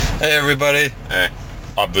Hey everybody. Hey,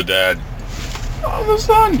 I'm the dad. I'm the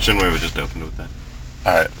son. Shouldn't we have just opened with that?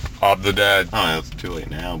 Alright, I'm the dad. Oh, it's too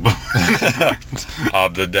late now. But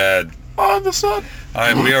I'm the dad. I'm the son.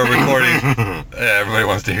 Alright, we are recording. Yeah, everybody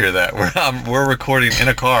wants to hear that. We're recording in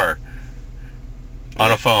a car.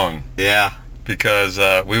 On a phone. Yeah. Because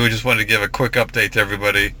we just wanted to give a quick update to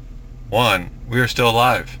everybody. One, we are still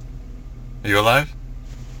alive. Are you alive?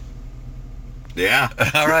 Yeah.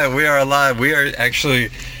 Alright, we are alive. We are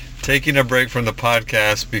actually taking a break from the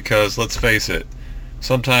podcast because, let's face it,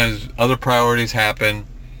 sometimes other priorities happen.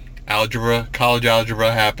 Algebra, college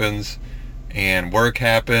algebra happens, and work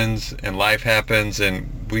happens, and life happens, and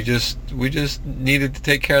we just needed to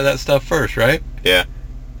take care of that stuff first, right? Yeah.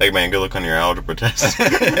 Hey, man, good luck on your algebra test.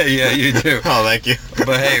 Yeah, you do. Oh, thank you.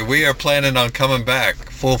 But hey, we are planning on coming back,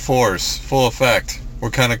 full force, full effect.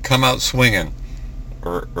 We're kind of come out swinging.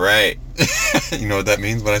 Right. You know what that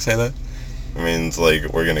means when I say that? I mean, it's like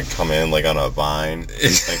we're going to come in like on a vine.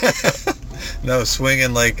 No,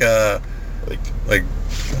 swinging like I'm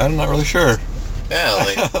not really sure. Yeah,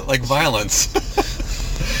 like... Like violence.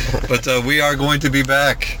 But we are going to be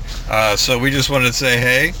back. So we just wanted to say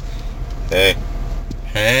hey. Hey.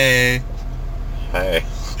 Hey. Hey.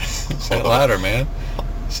 Say it louder, man.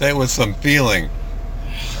 Say it with some feeling.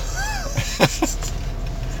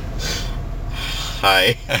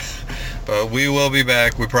 Hi. But we will be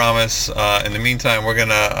back, we promise. In the meantime,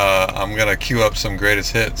 I'm gonna queue up some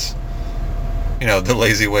greatest hits. You know, the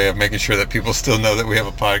lazy way of making sure that people still know that we have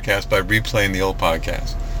a podcast by replaying the old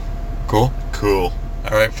podcast. Cool? Cool.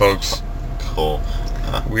 All right, folks. Cool.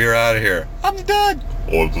 We are out of here. I'm the dad.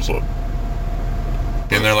 All of a sudden.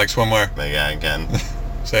 Be in there like swimwear. Make it again.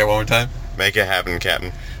 Say it one more time. Make it happen,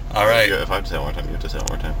 Captain. All right. If I have to say it one more time, you have to say it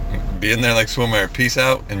one more time. Be in there like swimwear. Peace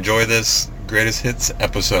out. Enjoy this greatest hits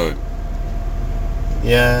episode.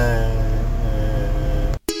 Yeah.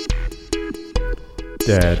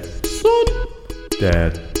 Dad, son,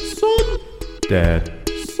 dad, son, dad,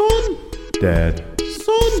 son, dad,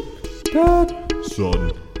 son, dad,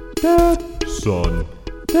 son, dad, son,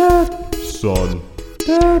 dad, son,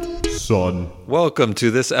 dad, son. Welcome to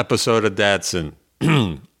this episode of Dadson.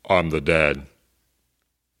 I'm the dad.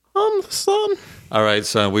 I'm the son. All right,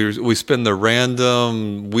 son, we spin the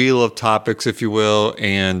random wheel of topics, if you will,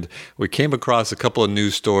 and we came across a couple of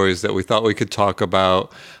news stories that we thought we could talk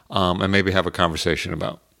about and maybe have a conversation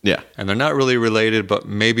about. Yeah. And they're not really related, but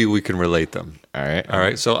maybe we can relate them. All right. All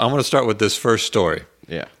right, so I'm going to start with this first story.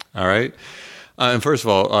 Yeah. All right? And first of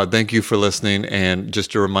all, thank you for listening, and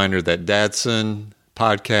just a reminder that Dadson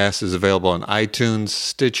podcast is available on iTunes,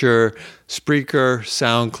 Stitcher, Spreaker,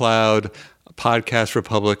 SoundCloud, Podcast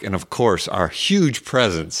Republic, and of course, our huge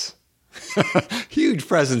presence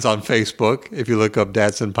on Facebook. If you look up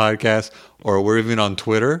Dadson Podcast, or we're even on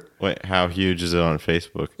Twitter. Wait, how huge is it on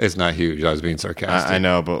Facebook? It's not huge. I was being sarcastic. I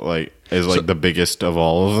know, but like, is like the biggest of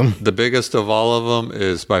all of them? The biggest of all of them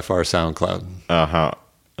is by far SoundCloud. How?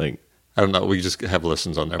 Like, I don't know. We just have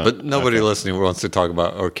listens on there, but nobody listening wants to talk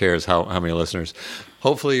about or cares how many listeners.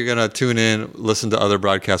 Hopefully, you're going to tune in, listen to other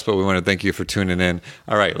broadcasts, but we want to thank you for tuning in.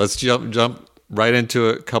 All right, let's jump right into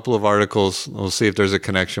a couple of articles. We'll see if there's a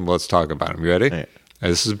connection, but let's talk about them. You ready? Right.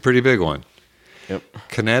 This is a pretty big one. Yep.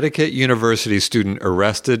 Connecticut University student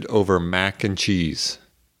arrested over mac and cheese.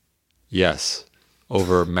 Yes,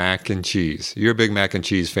 over mac and cheese. You're a big mac and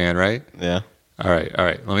cheese fan, right? Yeah. All right.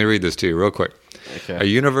 Let me read this to you real quick. Okay. A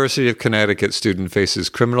University of Connecticut student faces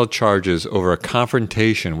criminal charges over a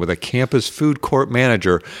confrontation with a campus food court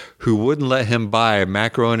manager who wouldn't let him buy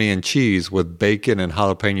macaroni and cheese with bacon and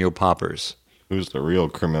jalapeno poppers. Who's the real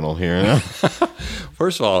criminal here?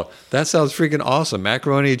 First of all, that sounds freaking awesome.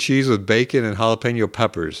 Macaroni and cheese with bacon and jalapeno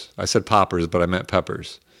peppers. I said poppers, but I meant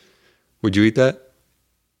peppers. Would you eat that?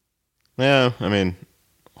 Yeah, I mean,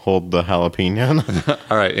 hold the jalapeno.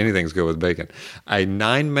 All right, anything's good with bacon. A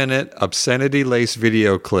 9-minute obscenity-laced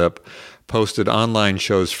video clip posted online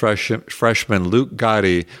shows freshman Luke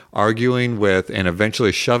Gotti arguing with and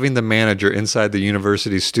eventually shoving the manager inside the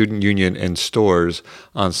university's student union and stores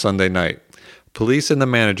on Sunday night. Police and the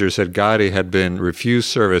manager said Gotti had been refused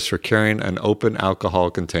service for carrying an open alcohol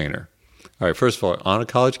container. All right, first of all, on a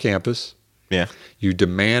college campus, Yeah. you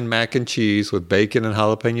demand mac and cheese with bacon and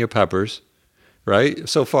jalapeno peppers, right?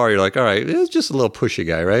 So far, you're like, all right, it's just a little pushy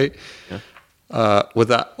guy, right? Yeah.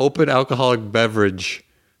 With an open alcoholic beverage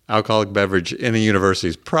in a university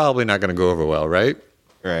is probably not going to go over well, right?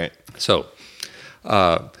 Right. So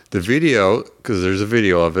the video, because there's a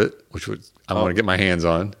video of it, which I want to get my hands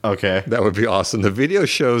on. Okay. That would be awesome. The video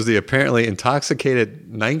shows the apparently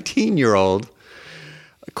intoxicated 19-year-old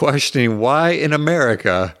questioning why in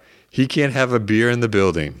America he can't have a beer in the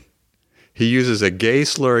building. He uses a gay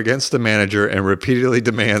slur against the manager and repeatedly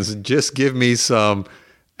demands, just give me some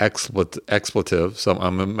expletive. So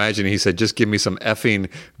I'm imagining he said, just give me some effing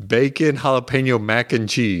bacon, jalapeno, mac and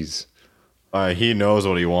cheese. He knows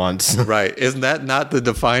what he wants. Right. Isn't that not the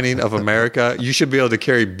defining of America? You should be able to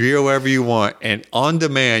carry beer wherever you want. And on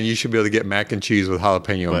demand, you should be able to get mac and cheese with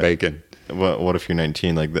jalapeno and bacon. What if you're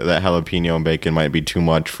 19? Like that jalapeno and bacon might be too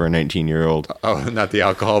much for a 19-year-old. Oh, not the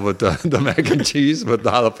alcohol, but the mac and cheese, but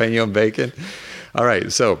the jalapeno and bacon. All right.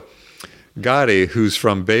 So Gotti, who's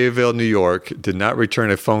from Bayville, New York, did not return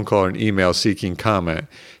a phone call or an email seeking comment.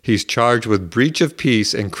 He's charged with breach of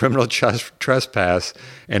peace and criminal trespass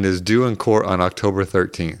and is due in court on October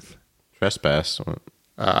 13th. Trespass?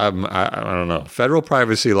 I don't know. Federal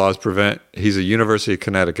privacy laws prevent, he's a University of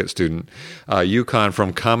Connecticut student, UConn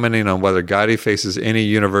from commenting on whether Gotti faces any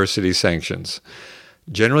university sanctions.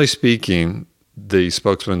 Generally speaking, the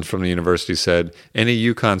spokesman from the university said, any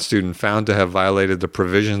UConn student found to have violated the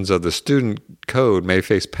provisions of the student code may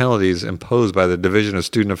face penalties imposed by the Division of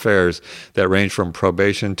Student Affairs that range from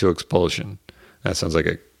probation to expulsion. That sounds like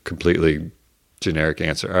a completely generic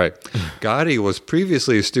answer. All right. Gotti was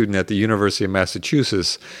previously a student at the University of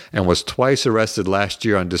Massachusetts and was twice arrested last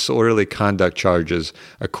year on disorderly conduct charges,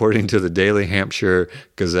 according to the Daily Hampshire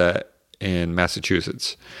Gazette in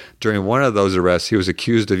Massachusetts. During one of those arrests, he was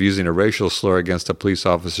accused of using a racial slur against a police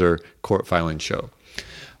officer, court filing show.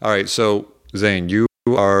 All right, so Zane, you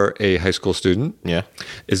are a high school student. Yeah.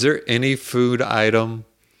 Is there any food item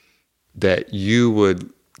that you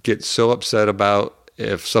would get so upset about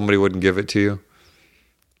if somebody wouldn't give it to you?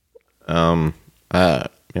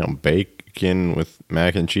 Bacon with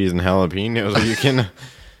mac and cheese and jalapenos. You can.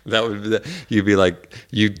 You'd be like,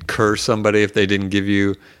 you'd curse somebody if they didn't give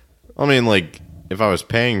you. I mean, like, if I was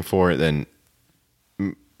paying for it, then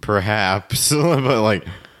perhaps. But, like,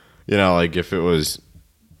 like if it was,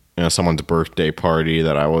 someone's birthday party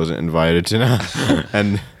that I wasn't invited to.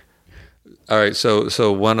 And all right, so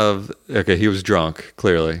he was drunk,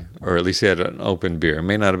 clearly, or at least he had an open beer. It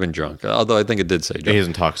may not have been drunk, although I think it did say drunk. He's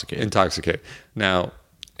intoxicated. Intoxicated. Now,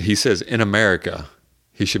 he says in America,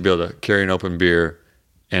 he should be able to carry an open beer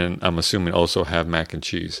and I'm assuming also have mac and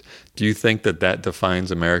cheese. Do you think that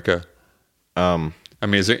defines America? I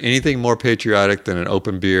mean, is there anything more patriotic than an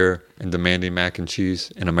open beer and demanding mac and cheese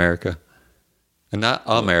in America? And not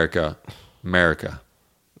America, America.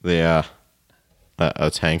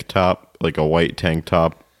 A tank top, like a white tank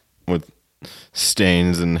top with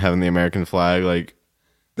stains and having the American flag, like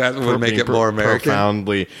that would make it more American.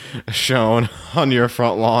 Profoundly shown on your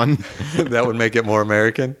front lawn. That would make it more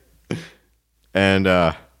American. And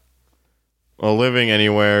living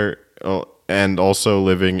anywhere, and also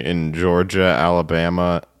living in Georgia,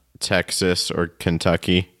 Alabama, Texas, or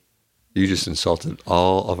Kentucky. You just insulted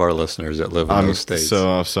all of our listeners that live in those states.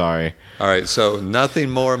 So sorry. All right, so nothing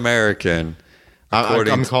more American.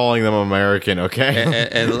 I'm calling them American, okay?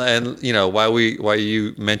 and why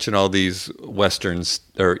you mention all these westerns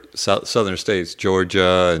or southern states,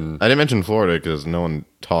 Georgia and I didn't mention Florida because no one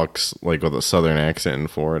talks like with a southern accent in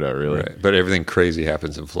Florida, really. Right. But everything crazy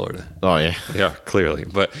happens in Florida. Oh yeah, yeah, clearly.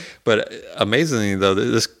 But amazingly though,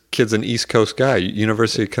 this kid's an East Coast guy,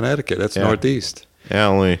 University of Connecticut. That's Northeast. Yeah,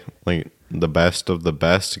 only like the best of the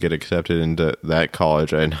best get accepted into that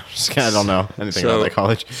college. I don't know anything about that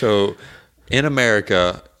college. So. In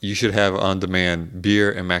America, you should have on demand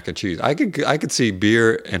beer and mac and cheese. I could see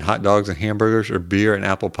beer and hot dogs and hamburgers, or beer and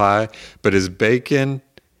apple pie. But is bacon,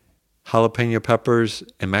 jalapeno peppers,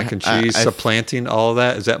 and mac and cheese supplanting all of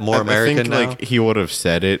that? Is that more American I think, now? Like, he would have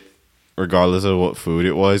said it regardless of what food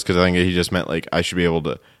it was, because I think he just meant like I should be able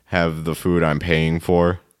to have the food I'm paying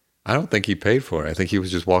for. I don't think he paid for it. I think he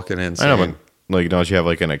was just walking in saying, I know, but like, don't you have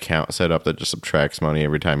like an account set up that just subtracts money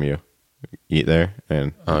every time you eat there?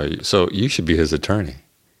 And so you should be his attorney,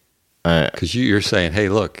 because you're saying, hey,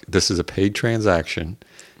 look, this is a paid transaction.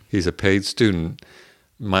 He's a paid student.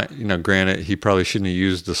 Granted, he probably shouldn't have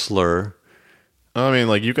used the slur. I mean,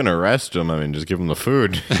 like, you can arrest him. I mean, just give him the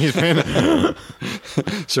food. He's paying.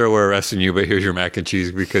 Sir, we're arresting you, but here's your mac and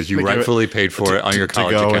cheese because you rightfully paid for it on your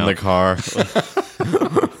college account. To go in the car.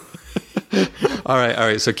 All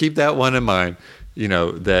right. So keep that one in mind.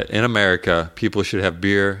 That in America, people should have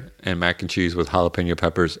beer and mac and cheese with jalapeno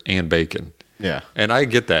peppers and bacon. Yeah. And I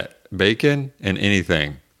get that. Bacon and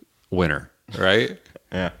anything, winner, right?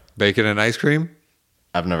 Yeah. Bacon and ice cream?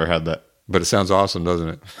 I've never had that. But it sounds awesome, doesn't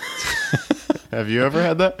it? Have you ever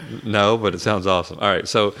had that? No, but it sounds awesome. All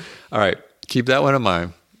right. Keep that one in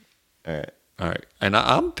mind. All right. And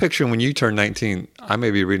I'm picturing when you turn 19, I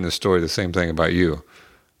may be reading a story, the same thing about you.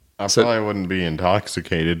 I probably wouldn't be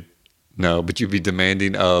intoxicated. No, but you'd be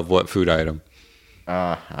demanding of what food item?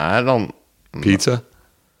 I don't Pizza?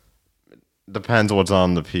 Depends what's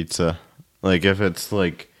on the pizza. Like if it's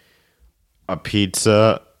like a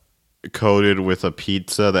pizza coated with a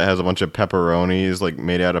pizza that has a bunch of pepperonis, like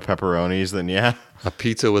made out of pepperonis, then yeah. A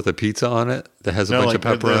pizza with a pizza on it that has a bunch of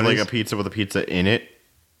there's pepperonis? like a pizza with a pizza in it,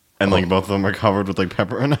 and like both of them are covered with like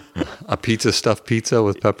pepperoni. A pizza stuffed pizza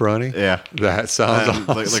with pepperoni? Yeah. That sounds And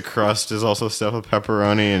awesome. like the crust is also stuffed with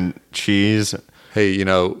pepperoni and cheese. Hey, you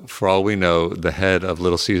know, for all we know, the head of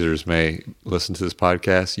Little Caesars may listen to this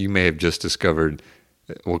podcast. You may have just discovered,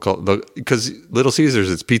 we'll call because Little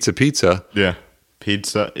Caesars, it's pizza. Yeah.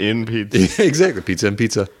 Pizza in pizza. Exactly, pizza and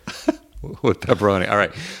pizza with pepperoni. All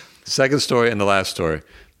right, second story and the last story.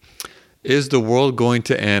 Is the world going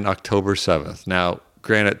to end October 7th? Now,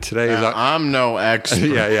 granted, today is... I'm no expert.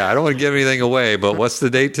 Yeah, I don't want to give anything away, but what's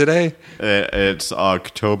the date today? It's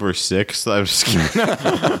October 6th. I'm just kidding.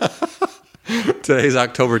 Today's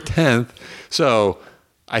October 10th. So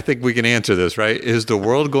I think we can answer this, right? Is the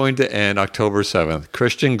world going to end October 7th?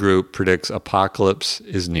 Christian group predicts apocalypse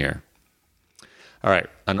is near. All right.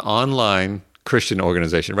 An online Christian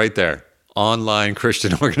organization, right there. Online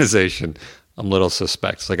Christian organization. I'm a little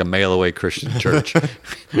suspect. It's like a mail-away Christian church.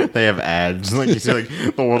 They have ads. Like you see like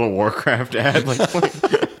the World of Warcraft ad. Like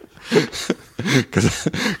Because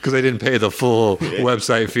they didn't pay the full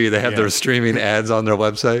website fee. They have their streaming ads on their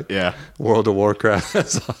website. Yeah. World of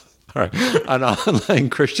Warcraft. All right. An online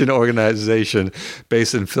Christian organization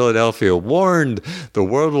based in Philadelphia warned the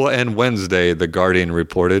world will end Wednesday, The Guardian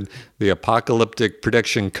reported. The apocalyptic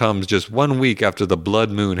prediction comes just 1 week after the blood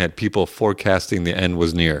moon had people forecasting the end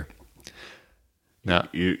was near. Now,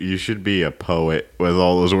 you should be a poet with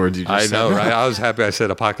all those words you just said. I know, right? I was happy I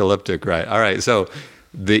said apocalyptic, right? All right. So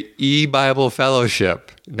the E-Bible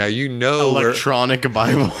Fellowship. Now, you know Electronic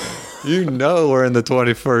Bible. You know we're in the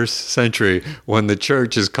 21st century when the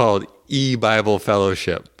church is called E-Bible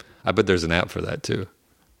Fellowship. I bet there's an app for that too.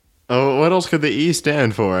 Oh, what else could the E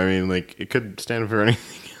stand for? I mean, like it could stand for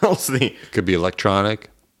anything else. Could be electronic.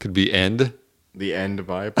 Could be end. The End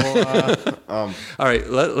Bible. All right.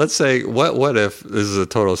 Let's say what if this is a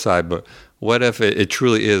total aside, but what if it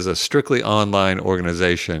truly is a strictly online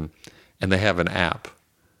organization and they have an app?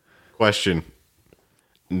 Question: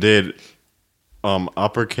 did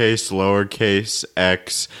uppercase, lowercase,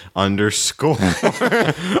 x underscore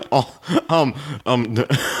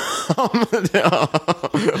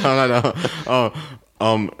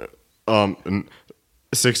no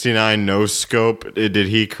 69 no scope, did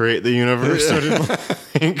he create the universe?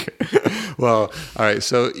 Well, all right.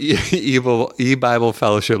 So E-Bible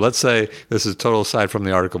Fellowship, let's say, this is total aside from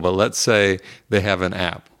the article, but let's say they have an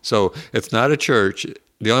app. So it's not a church.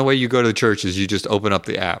 The only way you go to the church is you just open up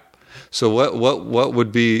the app. So what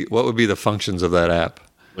would be the functions of that app?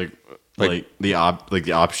 Like the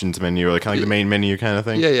options menu, or like kind of like the main menu kind of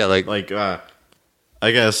thing. Yeah, like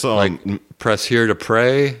I guess like press here to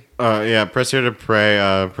pray. Press here to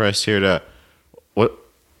pray. Press here to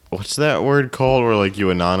what's that word called? Where like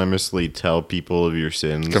you anonymously tell people of your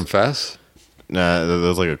sins. Confess. Nah,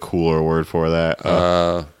 there's like a cooler word for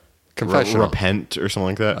that. Confessional. Repent or something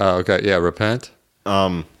like that. Oh, okay. Yeah, repent.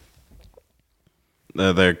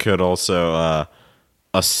 There could also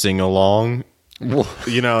a sing along.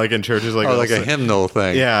 You know, like in churches, like like a hymnal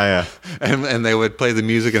thing. Yeah. And they would play the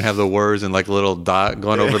music and have the words and like a little dot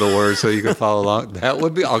going over the words so you could follow along. That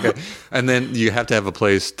would be okay. And then you have to have a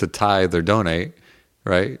place to tithe or donate,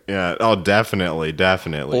 right? Yeah. Oh, definitely.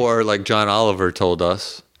 Or like John Oliver told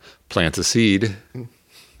us, plant a seed.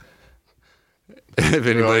 If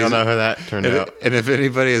I don't know how that turned out. And if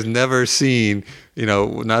anybody has never seen, you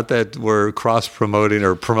know, not that we're cross promoting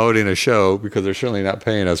or promoting a show because they're certainly not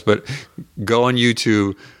paying us, but go on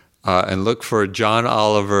YouTube and look for John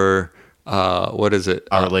Oliver. What is it?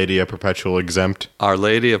 Our Lady of Perpetual Exempt. Our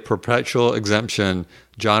Lady of Perpetual Exemption.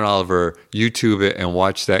 John Oliver. YouTube it and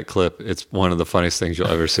watch that clip. It's one of the funniest things you'll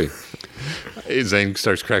ever see. Zane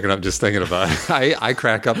starts cracking up just thinking about it. I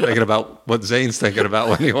crack up thinking about what Zane's thinking about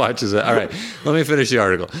when he watches it. All right, let me finish the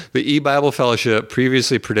article. The E-Bible Fellowship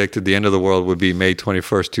previously predicted the end of the world would be May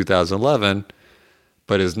 21st, 2011,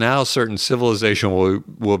 but is now certain civilization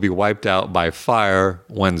will be wiped out by fire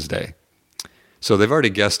Wednesday. So they've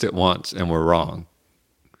already guessed it once and we're wrong.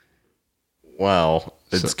 Wow.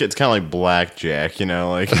 It's kind of like blackjack, you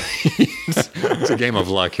know, like it's a game of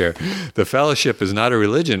luck here. The fellowship is not a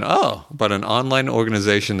religion, but an online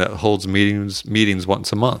organization that holds meetings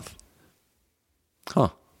once a month. Huh.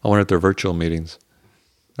 I wonder if they're virtual meetings.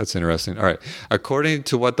 That's interesting. All right. According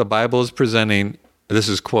to what the Bible is presenting, This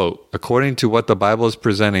is, quote, according to what the Bible is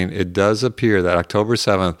presenting, it does appear that October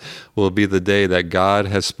 7th will be the day that God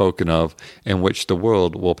has spoken of, in which the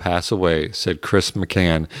world will pass away, said Chris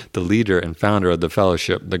McCann, the leader and founder of the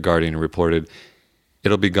fellowship, The Guardian reported.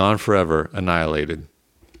 It'll be gone forever, annihilated.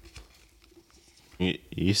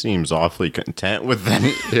 He seems awfully content with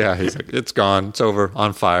that. Yeah, he's like, it's gone, it's over,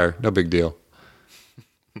 on fire, no big deal.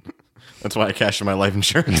 That's why I cashed in my life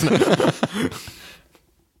insurance.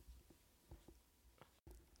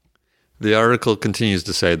 The article continues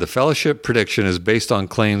to say, the fellowship prediction is based on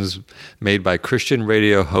claims made by Christian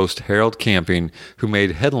radio host Harold Camping, who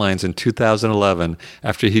made headlines in 2011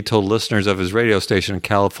 after he told listeners of his radio station in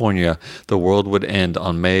California the world would end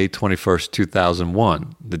on May 21st,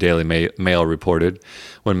 2001, the Daily Mail reported.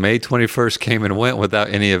 When May 21st came and went without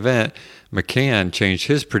any event, McCann changed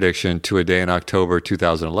his prediction to a day in October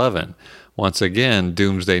 2011. Once again,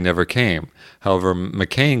 doomsday never came. However,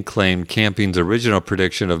 McCain claimed Camping's original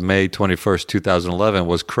prediction of May 21st, 2011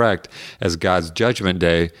 was correct as God's judgment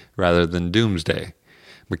day rather than doomsday.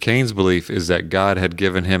 McCain's belief is that God had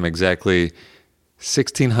given him exactly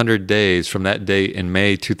 1,600 days from that date in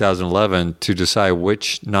May 2011 to decide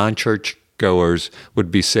which non-church goers would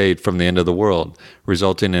be saved from the end of the world,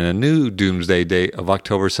 resulting in a new doomsday date of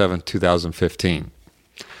October 7th, 2015.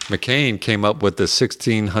 McCain came up with the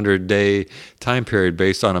 1,600-day time period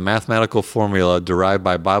based on a mathematical formula derived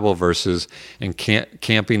by Bible verses and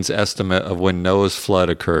Camping's estimate of when Noah's flood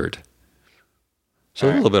occurred. So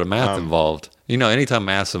a little bit of math involved. You know, anytime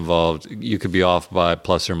math's involved, you could be off by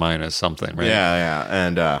plus or minus something, right? Yeah.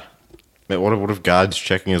 And what if God's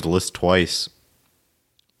checking his list twice?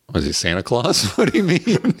 Was he Santa Claus? What do you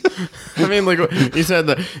mean? I mean, like, he said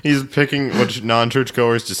that he's picking which non-church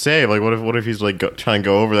goers to save. Like, what if he's like trying to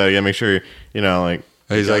go over that again, make sure, like.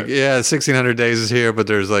 He's like, yeah, 1,600 days is here, but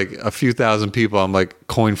there's like a few thousand people I'm like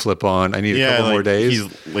coin flip on. I need a couple more days.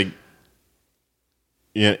 He's like,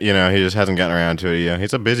 he just hasn't gotten around to it yet.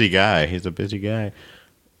 He's a busy guy.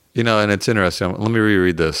 And it's interesting. Let me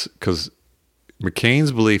reread this, because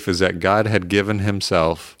McCain's belief is that God had given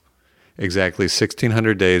himself exactly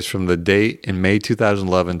 1,600 days from the date in May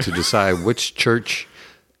 2011 to decide which which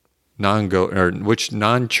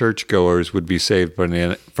non-church goers would be saved from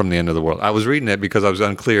the end of the world. I was reading it because I was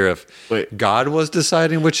unclear if God was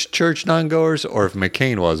deciding which church non-goers or if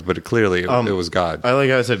McCain was, but clearly it was God. I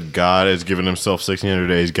like how I said God has given himself 1,600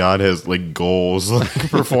 days. God has like goals,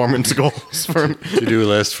 like performance goals for him. To-do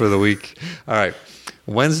list for the week. All right.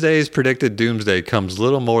 Wednesday's predicted doomsday comes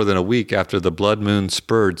little more than a week after the blood moon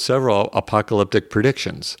spurred several apocalyptic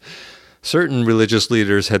predictions. Certain religious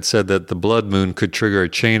leaders had said that the blood moon could trigger a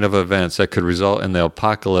chain of events that could result in the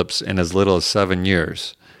apocalypse in as little as 7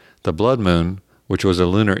 years. The blood moon, which was a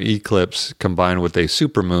lunar eclipse combined with a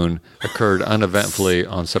supermoon, occurred uneventfully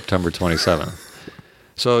on September 27th.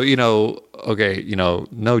 So,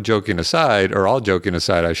 no joking aside, or all joking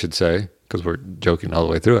aside, I should say, because we're joking all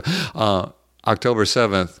the way through it, October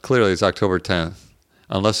 7th, clearly it's October 10th.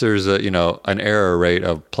 Unless there's an error rate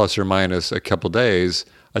of plus or minus a couple days,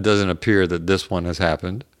 it doesn't appear that this one has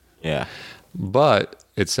happened. Yeah. But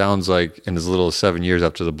it sounds like in as little as 7 years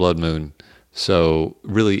after the blood moon. So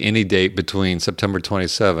really any date between September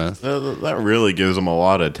 27th. That really gives them a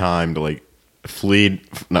lot of time to like flee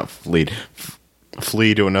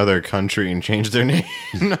to another country and change their name.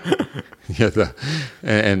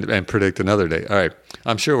 And predict another date. All right.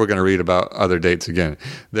 I'm sure we're going to read about other dates again.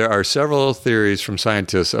 There are several theories from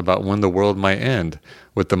scientists about when the world might end,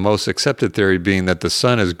 with the most accepted theory being that the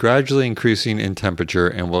sun is gradually increasing in temperature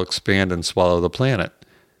and will expand and swallow the planet.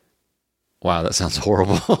 Wow, that sounds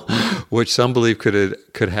horrible. Which some believe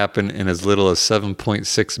could happen in as little as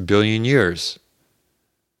 7.6 billion years.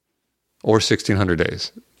 Or 1,600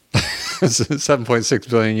 days. 7.6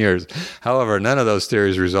 billion years. However, none of those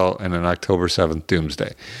theories result in an October 7th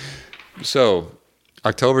doomsday. So,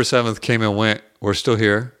 October 7th came and went. We're still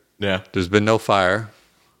here. Yeah. There's been no fire.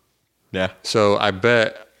 Yeah. So, I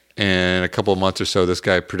bet in a couple of months or so, this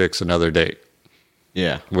guy predicts another date.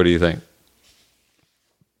 Yeah. What do you think?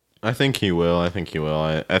 I think he will. I think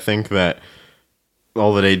that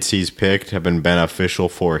all the dates he's picked have been beneficial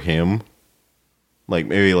for him. Like,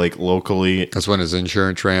 maybe, like, locally. That's when his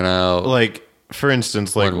insurance ran out. Like, for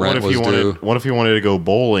instance, like, what if he wanted to go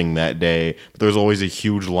bowling that day, but there's always a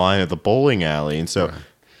huge line at the bowling alley, and so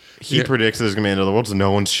he predicts there's going to be the end of the world, so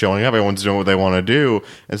no one's showing up, everyone's doing what they want to do,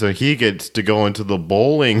 and so he gets to go into the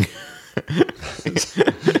bowling.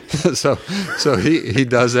 so he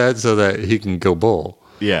does that so that he can go bowl.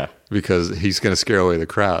 Yeah. Because he's going to scare away the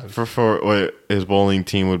crowd. For what his bowling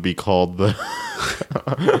team would be called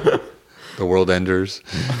the the world enders.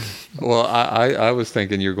 Well, I was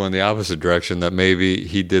thinking you're going the opposite direction, that maybe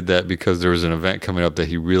he did that because there was an event coming up that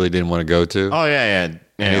he really didn't want to go to. Oh, yeah.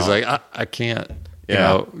 And he's like, I can't. You Yeah.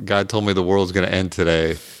 know, God told me the world's going to end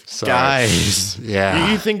today. Sorry. Guys.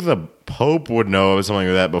 Yeah. You think the Pope would know of something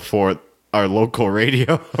like that before our local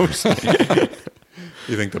radio host?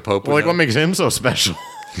 You think the Pope would Like, know? what makes him so special?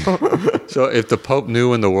 So if the Pope knew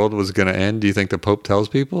when the world was going to end, do you think the Pope tells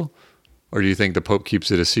people? Or do you think the Pope keeps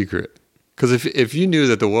it a secret? Because if you knew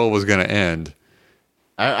that the world was going to end,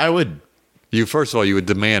 I would. first of all, you would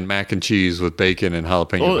demand mac and cheese with bacon and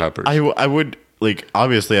jalapeno peppers. I would, like,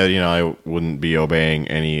 obviously, I wouldn't be obeying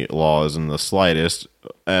any laws in the slightest.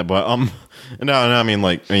 But, no, I mean,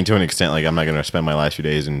 to an extent, like, I'm not going to spend my last few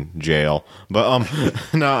days in jail. But,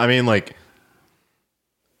 no, I mean, like,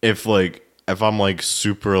 if I'm like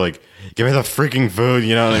super like, give me the freaking food,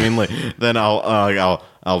 you know what I mean? Like, then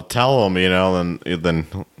I'll tell them, you know, then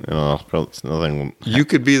it's nothing. You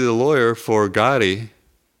could be the lawyer for Gotti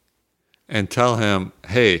and tell him,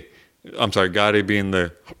 hey, I'm sorry, Gotti being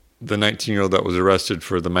the 19-year-old that was arrested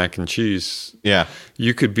for the mac and cheese. Yeah.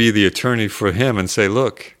 You could be the attorney for him and say,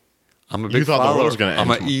 look, I'm a big thought the world follower. was gonna I'm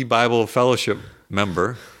end an e-Bible fellowship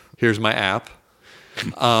member. Here's my app.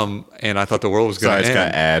 And I thought the world was going Sorry, to it's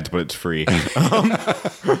end. got ads, but it's free.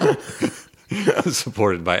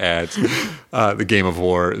 Supported by ads. The Game of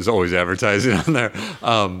War is always advertising on there.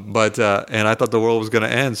 And I thought the world was going to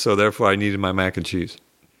end, so therefore I needed my mac and cheese.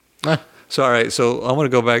 So, all right, so I want to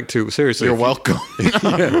go back to, seriously. You're welcome.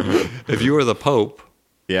 If you were the Pope,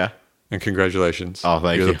 Yeah. and congratulations. Oh,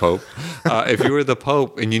 thank You're you. the Pope. If you were the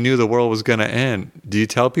Pope and you knew the world was going to end, do you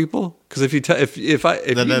tell people? Because if you tell, if Then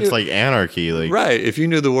you that's knew, like anarchy. Like, right, if you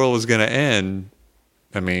knew the world was going to end,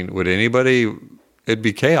 I mean, would anybody? It'd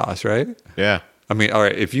be chaos, right? yeah. I mean, all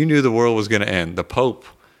right, if you knew the world was going to end, the Pope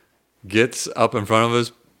gets up in front of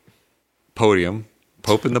his podium,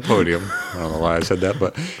 Pope in the podium. I don't know why I said that,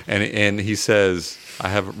 but and he says, "I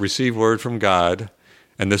have received word from God,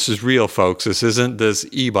 and this is real, folks. This isn't this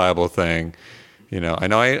e-Bible thing." You know, I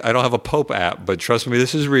know I don't have a Pope app, but trust me,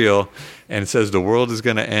 this is real. And it says the world is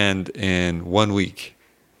going to end in 1 week.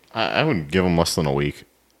 I would give them less than a week.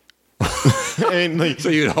 And like, So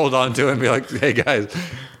you'd hold on to it and be like, hey, guys,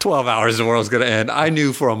 12 hours, the world's going to end. I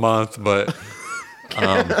knew for a month, but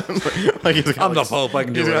like he's got, I'm the like, Pope. I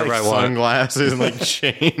can do he's got, whatever like, I want. Sunglasses and like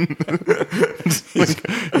chain.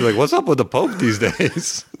 He's like, what's up with the Pope these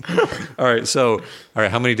days? All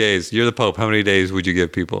right, how many days? You're the Pope. How many days would you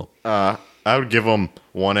give people? I would give them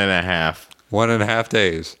 1.5. 1.5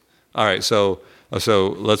 days. All right, so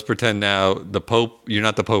let's pretend now the Pope. You're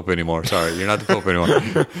not the Pope anymore. Sorry, you're not the Pope anymore.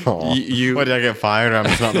 Aw. You What, did I get fired? I'm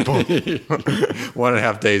just not the Pope.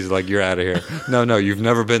 1.5 days, like you're out of here. No, you've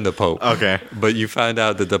never been the Pope. Okay. But you find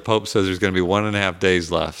out that the Pope says there's going to be 1.5 days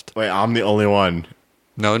left. Wait, I'm the only one.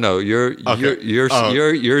 No, you're Okay. you're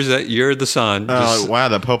the son. Just- Wow,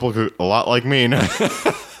 that Pope looks a lot like me.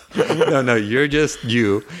 no, you're just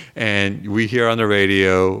you, and we hear on the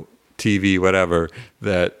radio, TV, whatever,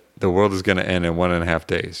 that the world is going to end in 1.5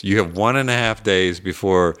 days. You have 1.5 days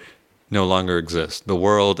before no longer exists. The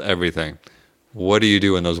world, everything. What do you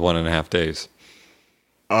do in those 1.5 days?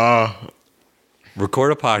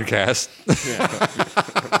 Record a podcast.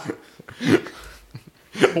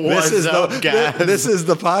 What's up, guys? This is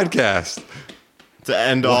the podcast. To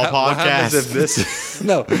end all What happens if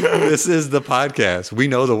podcasts. this is the podcast. We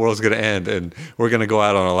know the world's going to end, and we're going to go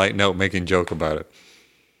out on a light note making joke about it.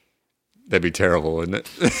 That'd be terrible, wouldn't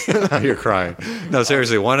it? You're crying. No,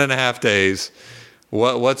 seriously, 1.5 days.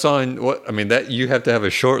 What's on? What I mean, that you have to have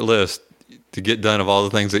a short list to get done of all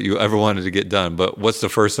the things that you ever wanted to get done. But what's the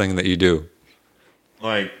first thing that you do?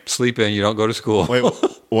 Like, Sleep in. You don't go to school. wait,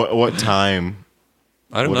 what time?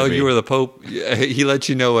 I don't would know. it be? You were the Pope. He let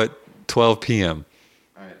you know at 12 p.m.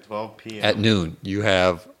 All right, 12 p.m. At noon. You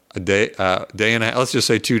have a day and a half. Let's just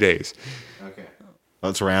say 2 days. Okay.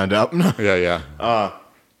 Let's round up. Yeah.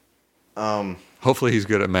 Hopefully he's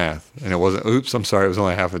good at math, and it wasn't. Oops, I'm sorry. It was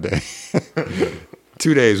only half a day.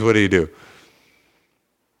 2 days. What do you do?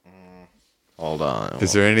 Hold on.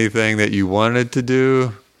 Is there anything that you wanted to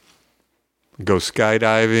do? Go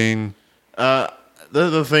skydiving.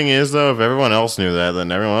 The thing is, though, if everyone else knew that,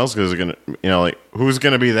 then everyone else is gonna, like, who's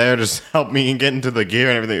gonna be there to help me get into the gear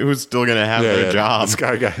and everything? Who's still gonna have their job? The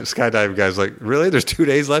skydive guy's like, really? There's 2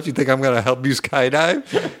 days left? You think I'm going to help you skydive?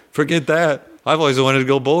 Forget that. I've always wanted to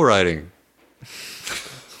go bull riding.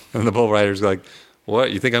 And the bull rider's like,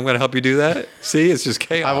 what? You think I'm going to help you do that? See, it's just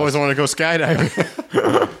chaos. I've always wanted to go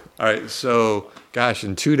skydiving. All right, so, gosh,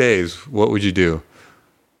 in 2 days, what would you do?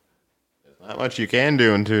 Not much you can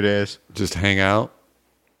do in 2 days. Just hang out?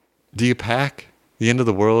 Do you pack? the end of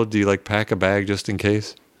the world, do you like pack a bag just in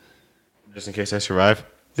case? Just in case I survive.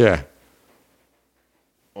 Yeah.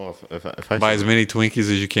 Well, if I Buy as many Twinkies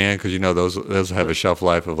as you can because you know those have a shelf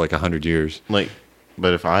life of like 100 years. like,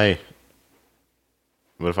 but if I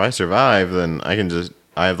survive, then I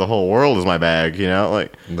have the whole world as my bag. You know,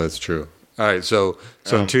 like That's true. All right, so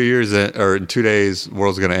in 2 years or in 2 days,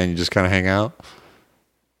 world's gonna end. You just kind of hang out.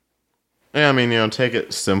 yeah. I mean, take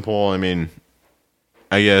it simple. I mean,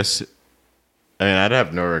 I guess. I mean, I'd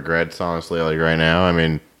have no regrets, honestly. Like right now, I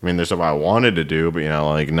mean, there's stuff I wanted to do, but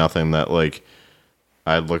like nothing that like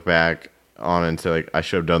I'd look back on and say like I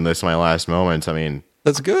should have done this in my last moments. I mean,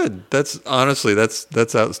 That's good. That's honestly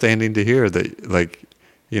that's outstanding to hear that like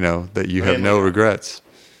that you have no regrets.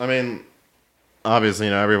 I mean, obviously,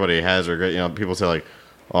 everybody has regret. People say like,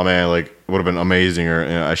 "Oh man, like it would have been amazing," or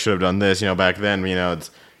I should have done this. Back then, it's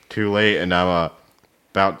too late, and I'm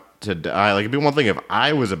about to die. Like it'd be one thing if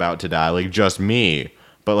I was about to die, like just me.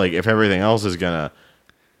 But like if everything else is gonna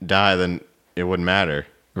die, then it wouldn't matter.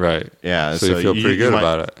 Right. Yeah. So you feel pretty good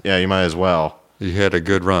about it. Yeah, you might as well. You had a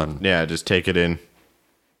good run. Yeah, just take it in.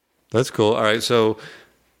 That's cool. All right, so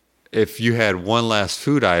if you had one last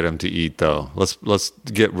food item to eat, though, let's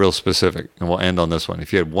get real specific, and we'll end on this one.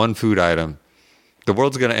 If you had one food item, the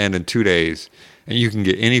world's going to end in 2 days, and you can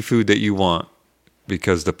get any food that you want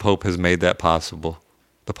because the Pope has made that possible.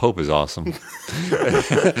 The Pope is awesome.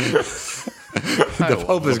 The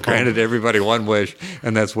Pope has granted everybody one wish,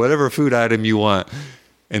 and that's whatever food item you want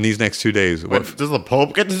in these next 2 days. What, does the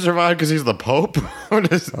Pope get to survive because he's the Pope?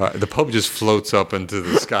 The Pope just floats up into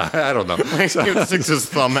the sky. I don't know. He sticks his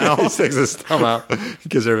thumb out. He sticks his thumb out,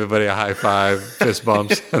 gives everybody a high five, fist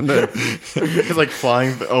bumps, and then he's like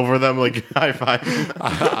flying over them, like high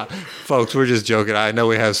five. Folks, we're just joking. I know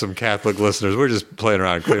we have some Catholic listeners. We're just playing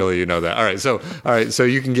around. Clearly, you know that. All right. So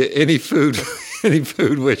you can get any food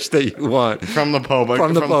wish that you want from the Pope.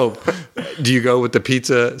 From the Pope. Do you go with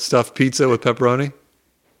the stuffed pizza with pepperoni?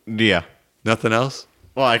 Yeah. Nothing else?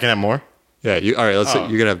 Well, I can have more. Yeah. All right. Let's say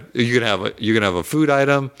you can have a food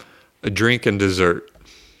item, a drink, and dessert.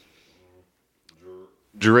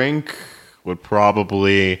 Drink would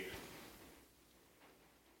probably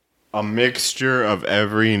a mixture of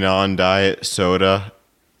every non-diet soda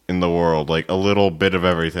in the world, like a little bit of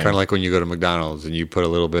everything. Kind of like when you go to McDonald's and you put a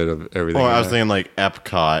little bit of everything. Oh, I was thinking like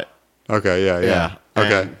Epcot. Okay. Yeah.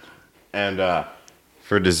 Okay. And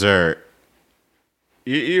for dessert.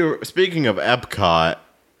 You speaking of Epcot,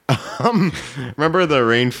 remember the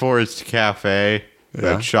Rainforest Cafe?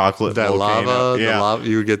 That chocolate volcano? The lava,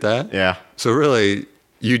 you would get that? Yeah. So really,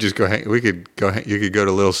 you just go hang. You could go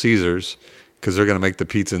to Little Caesars because they're going to make the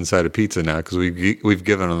pizza inside a pizza now because we've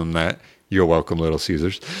given them that. You're welcome, Little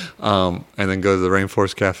Caesars. And then go to the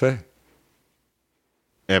Rainforest Cafe.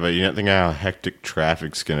 Yeah, but you don't think how hectic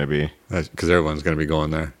traffic's going to be? Because everyone's going to be going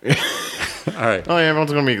there. All right. Oh, yeah,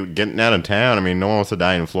 everyone's going to be getting out of town. I mean, no one wants to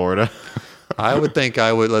die in Florida. I would think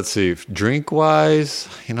let's see, drink-wise,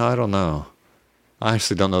 I don't know. I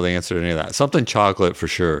actually don't know the answer to any of that. Something chocolate for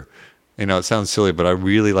sure. It sounds silly, but I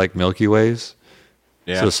really like Milky Ways.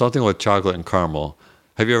 Yeah. So something with chocolate and caramel.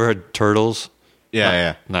 Have you ever had turtles?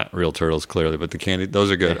 Yeah. Not real turtles, clearly, but the candy, those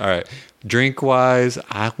are good. Yeah. All right. Drink-wise,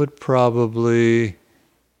 I would probably...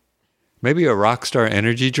 maybe a Rockstar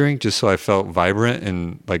energy drink, just so I felt vibrant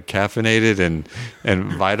and like caffeinated and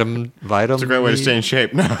vitamin. It's a great way to stay in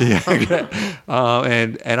shape. Yeah,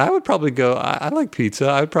 and I would probably go. I like pizza.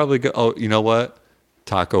 I would probably go. Oh, you know what?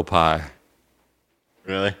 Taco pie.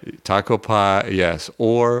 Really? Taco pie, yes,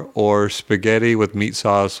 or spaghetti with meat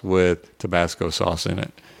sauce with Tabasco sauce in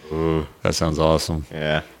it. Ooh, that sounds awesome.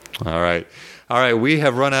 Yeah. All right. We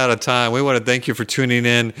have run out of time. We want to thank you for tuning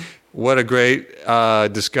in. What a great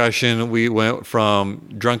discussion. We went from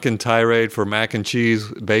drunken tirade for mac and cheese,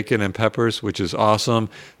 bacon, and peppers, which is awesome,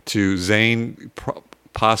 to Zane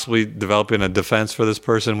possibly developing a defense for this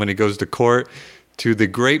person when he goes to court, to the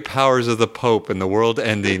great powers of the Pope and the world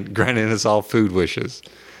ending, granting us all food wishes.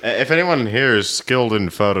 If anyone here is skilled in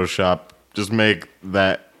Photoshop, just make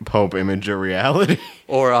that Pope image a reality.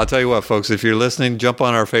 Or I'll tell you what, folks, if you're listening, jump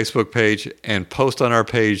on our Facebook page and post on our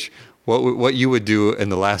page what you would do in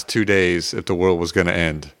the last 2 days if the world was going to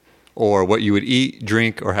end, or what you would eat,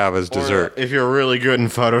 drink, or have as dessert. Or if you're really good in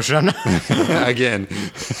Photoshop. Again,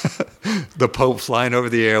 the Pope flying over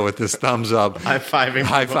the air with his thumbs up,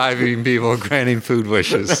 high-fiving people, granting food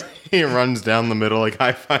wishes. He runs down the middle like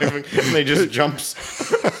high-fiving, and he just jumps.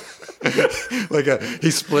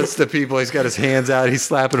 He splits the people. He's got his hands out. He's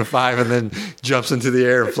slapping a five, and then jumps into the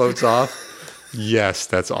air and floats off. Yes,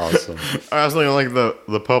 that's awesome. I was thinking like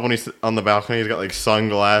the Pope when he's on the balcony, he's got like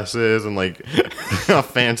sunglasses and like a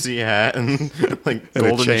fancy hat and like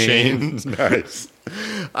golden chains. Nice.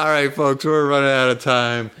 All right, folks, we're running out of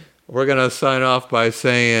time. We're going to sign off by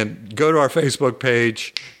saying go to our Facebook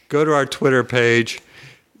page, go to our Twitter page,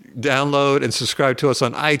 download and subscribe to us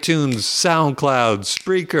on iTunes, SoundCloud,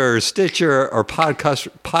 Spreaker, Stitcher, or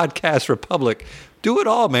Podcast Republic. Do it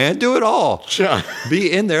all, man. Do it all. Sure.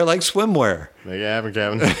 Be in there like swimwear. Make it happen,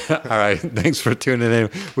 Kevin. All right. Thanks for tuning in.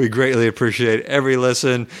 We greatly appreciate every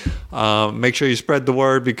listen. Make sure you spread the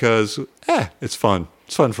word because it's fun.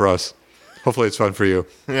 It's fun for us. Hopefully it's fun for you.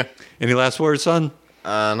 Yeah. Any last words, son?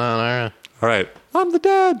 No. All right. I'm the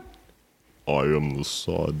dad. I am the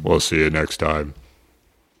son. We'll see you next time.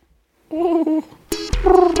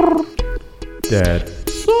 Dad,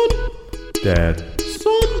 son, dad,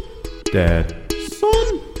 son, dad,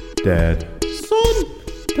 son, dad, son,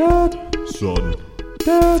 dad, son,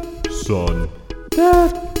 dad, son,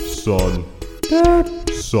 dad, son, dad,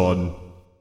 son.